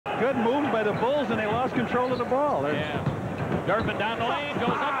Good moves by the Bulls, and they lost control of the ball. Yeah. Gervin down the lane,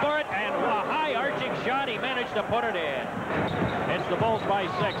 goes up for it, and a high arching shot. He managed to put it in. It's the Bulls by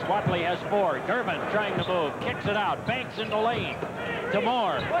 6. Watley has 4. Gervin trying to move, kicks it out, banks in the lane to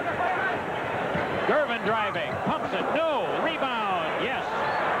Moore. Gervin driving, pumps it, no, rebound, yes.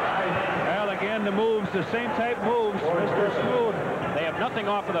 Well, again, the moves, the same type moves, Mr. Smooth. They have nothing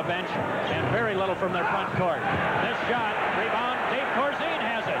off of the bench and very little from their front court. This shot, rebound, Dave Corzine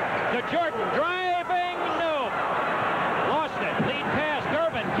has it. To Jordan, driving, no. Lost it, lead pass,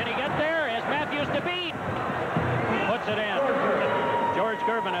 Gervin, can he get there? Has Matthews to beat? Puts it in. George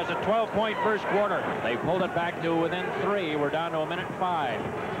Gervin has a 12-point first quarter. They pulled it back to within 3. We're down to 1:05.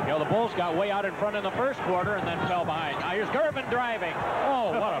 You know, the Bulls got way out in front in the first quarter and then fell behind. Now here's Gervin driving.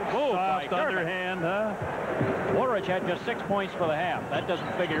 Oh, what a move by Soft underhand, huh? Woolridge had just 6 points for the half. That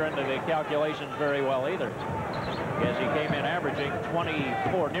doesn't figure into the calculations very well either, as he came in averaging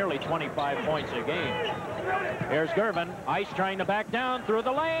 24, nearly 25 points a game. Here's Gervin. Ice trying to back down through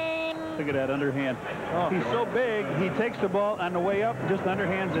the lane. Look at that underhand. Oh, he's so big, he takes the ball on the way up, just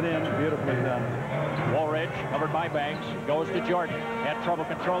underhands it in. Beautifully done. Woolridge, covered by Banks, goes to Jordan. Had trouble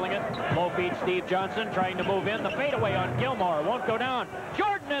controlling it. Low feed Steve Johnson, trying to move in. The fadeaway on Gilmore won't go down.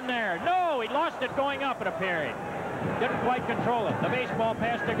 Jordan in there. No, he lost it going up, it appeared. Didn't quite control it. The baseball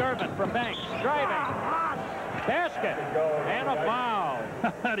pass to Gervin from Banks. Driving. Basket. And a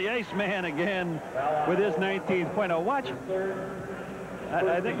foul. The Iceman again with his 19th point. Now watch.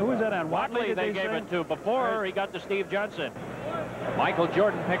 I think, who was that on? Watley they gave it to before he got to Steve Johnson. Michael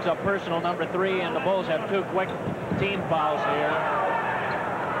Jordan picks up personal number 3, and the Bulls have 2 quick team fouls here.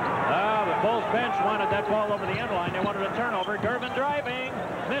 The Bulls bench wanted that ball over the end line. They wanted a turnover. Gervin driving.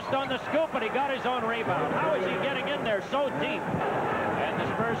 Missed on the scoop, but he got his own rebound. How is he getting in there so deep? And the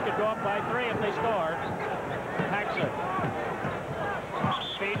Spurs could go up by 3 if they score. Paxson.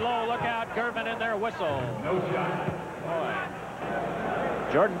 Speed low, look out. Gervin in there, whistle. No shot. Boy.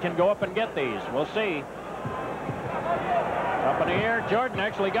 Jordan can go up and get these. We'll see. Up in the air. Jordan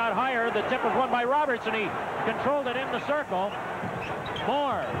actually got higher. The tip was won by Roberts, and he controlled it in the circle.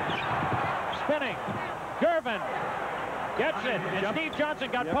 Moore. Spinning. Gervin gets it, and Steve Johnson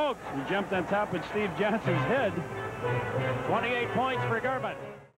got poked. He jumped on top of Steve Johnson's head. 28 points for Gervin.